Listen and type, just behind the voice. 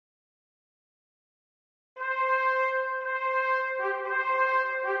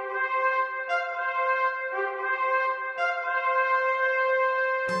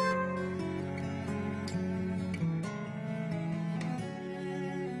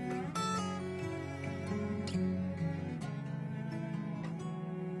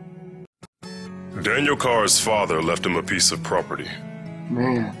Daniel Carr's father left him a piece of property.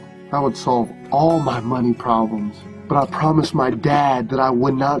 Man, that would solve all my money problems. But I promised my dad that I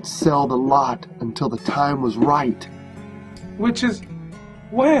would not sell the lot until the time was right. Which is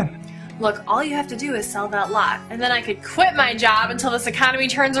when? Look, all you have to do is sell that lot, and then I could quit my job until this economy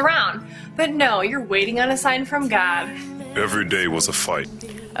turns around. But no, you're waiting on a sign from God. Every day was a fight.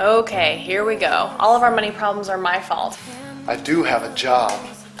 Okay, here we go. All of our money problems are my fault. I do have a job.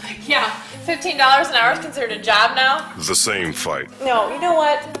 Yeah, $15 an hour is considered a job now? The same fight. No, you know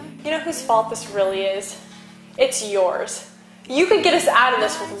what? You know whose fault this really is? It's yours. You could get us out of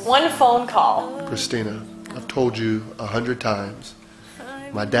this with one phone call. Christina, I've told you 100 times.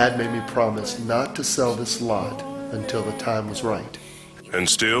 My dad made me promise not to sell this lot until the time was right. And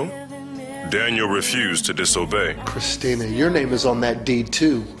still, Daniel refused to disobey. Christina, your name is on that deed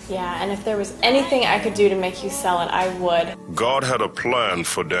too. Yeah, and if there was anything I could do to make you sell it, I would. God had a plan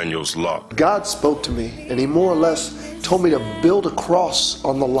for Daniel's lot. God spoke to me, and he more or less told me to build a cross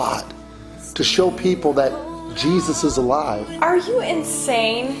on the lot to show people that Jesus is alive. Are you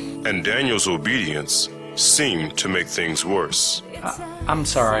insane? And Daniel's obedience seemed to make things worse. I'm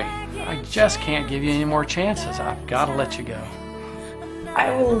sorry. I just can't give you any more chances. I've got to let you go. I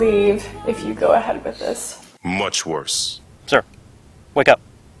will leave if you go ahead with this. Much worse. Sir, wake up.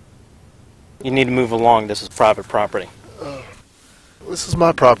 You need to move along. This is private property. This is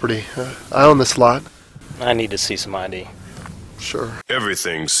my property. I own this lot. I need to see some ID. Sure.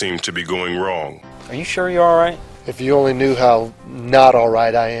 Everything seemed to be going wrong. Are you sure you're all right? If you only knew how not all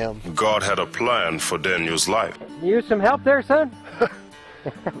right I am. God had a plan for Daniel's life. You some help there, son?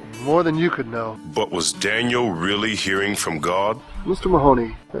 More than you could know. But was Daniel really hearing from God? Mr.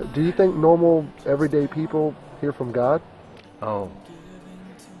 Mahoney, do you think normal, everyday people hear from God? Oh,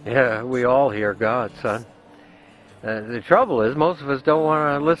 yeah, we all hear God, son. The trouble is, most of us don't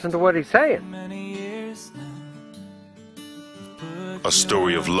want to listen to what he's saying. A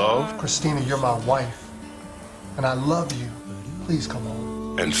story of love Christina, you're my wife, and I love you. Please come on.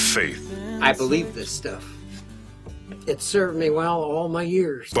 and faith. I believe this stuff. It served me well all my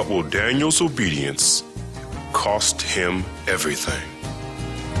years. But will Daniel's obedience cost him everything?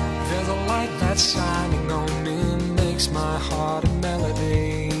 There's a light that's shining on me, makes my heart a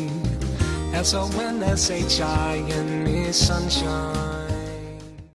melody. And so when there's a giant sunshine,